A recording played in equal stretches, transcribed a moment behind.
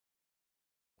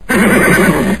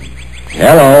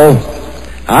Hello,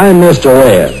 I'm Mr.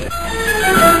 Ed.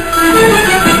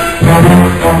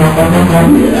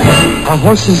 A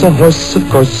horse is a horse, of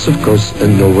course,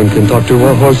 and no one can talk to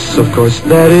a horse, of course.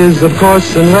 That is, of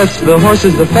course, unless the horse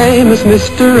is the famous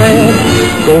Mr.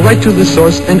 Ed. Go right to the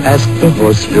source and ask the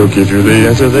horse. He'll give you the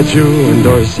answer that you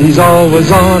endorse. He's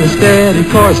always on a steady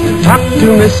course. Talk to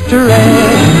Mr.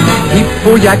 Ed.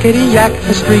 People yakety-yak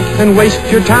a streak and waste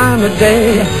your time a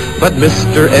day. But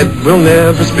Mr. Ed will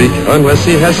never speak unless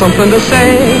he has something to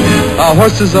say. A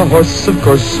horse is a horse, of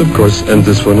course, and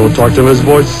this one will talk till his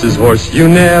voice is hoarse. You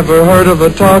never heard of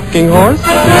a talking horse?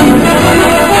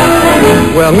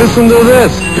 Well, listen to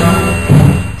this.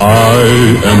 I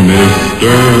am Mr.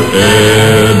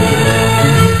 Ed.